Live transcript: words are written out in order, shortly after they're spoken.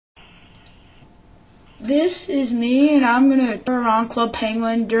This is me, and I'm going to tour around Club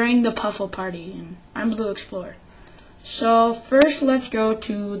Penguin during the Puffle Party, and I'm Blue Explorer. So first let's go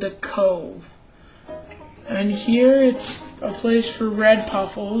to the Cove. And here it's a place for red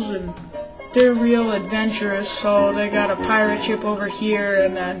puffles, and they're real adventurous, so they got a pirate ship over here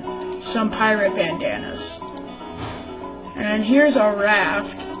and then some pirate bandanas. And here's a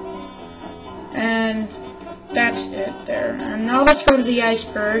raft, and that's it there. And now let's go to the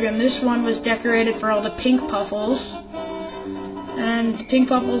iceberg, and this one was decorated for all the pink puffles. And the pink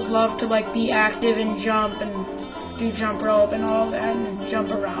puffles love to like be active and jump and do jump rope and all that and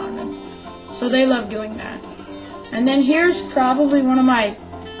jump around. And so they love doing that. And then here's probably one of my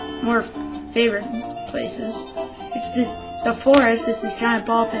more favorite places. It's the forest. It's this giant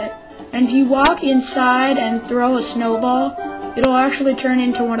ball pit. And if you walk inside and throw a snowball, it'll actually turn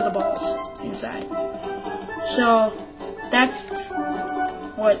into one of the balls inside. So that's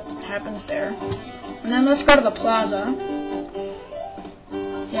what happens there. And then let's go to the plaza.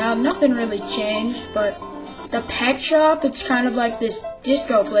 Yeah, nothing really changed, but the pet shop, it's kind of like this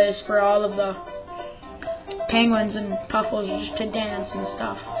disco place for all of the penguins and puffles just to dance and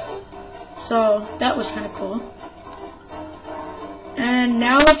stuff. So that was kind of cool. And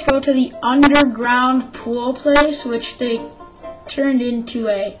now let's go to the underground pool place, which they turned into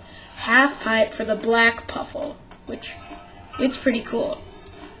a half pipe for the black puffle, which it's pretty cool.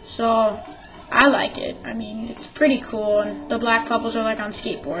 So I like it. I mean, it's pretty cool, and the black puffles are like on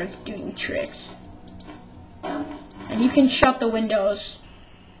skateboards doing tricks. And you can shut the windows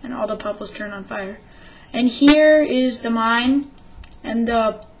and all the puffles turn on fire. And here is the mine, and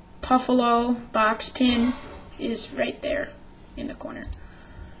the Puffalo box pin is right there in the corner.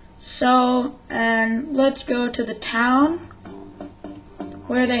 So, and let's go to the town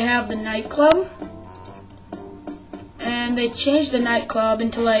where they have the nightclub. And they changed the nightclub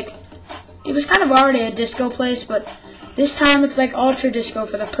into like, it was kind of already a disco place, but this time it's like ultra disco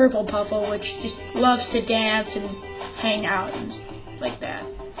for the purple puffle, which just loves to dance and hang out and like that.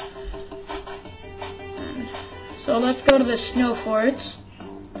 And so let's go to the snow forts.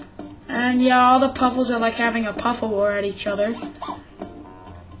 And yeah, all the puffles are like having a puffle war at each other.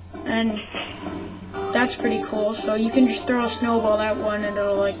 And that's pretty cool. So you can just throw a snowball at one and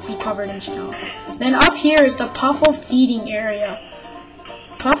it'll like be covered in snow. Then up here is the puffle feeding area.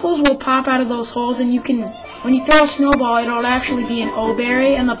 Puffles will pop out of those holes, and you can, when you throw a snowball, it'll actually be an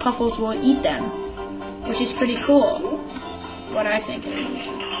O-berry, and the puffles will eat them, which is pretty cool. What I think it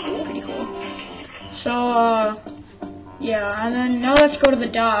is pretty cool. So yeah, and then now let's go to the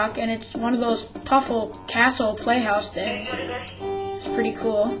dock, and it's one of those Puffle Castle Playhouse things. It's pretty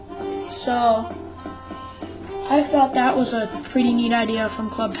cool. So I thought that was a pretty neat idea from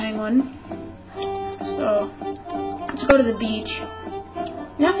Club Penguin. So let's go to the beach.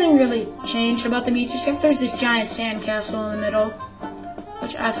 Nothing really changed about the beach, except there's this giant sand castle in the middle,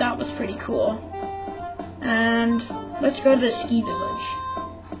 which I thought was pretty cool. And let's go to the ski village.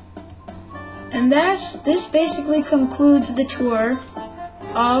 And this basically concludes the tour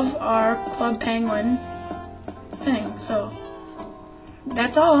of our Club Penguin thing. So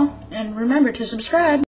that's all, and remember to subscribe.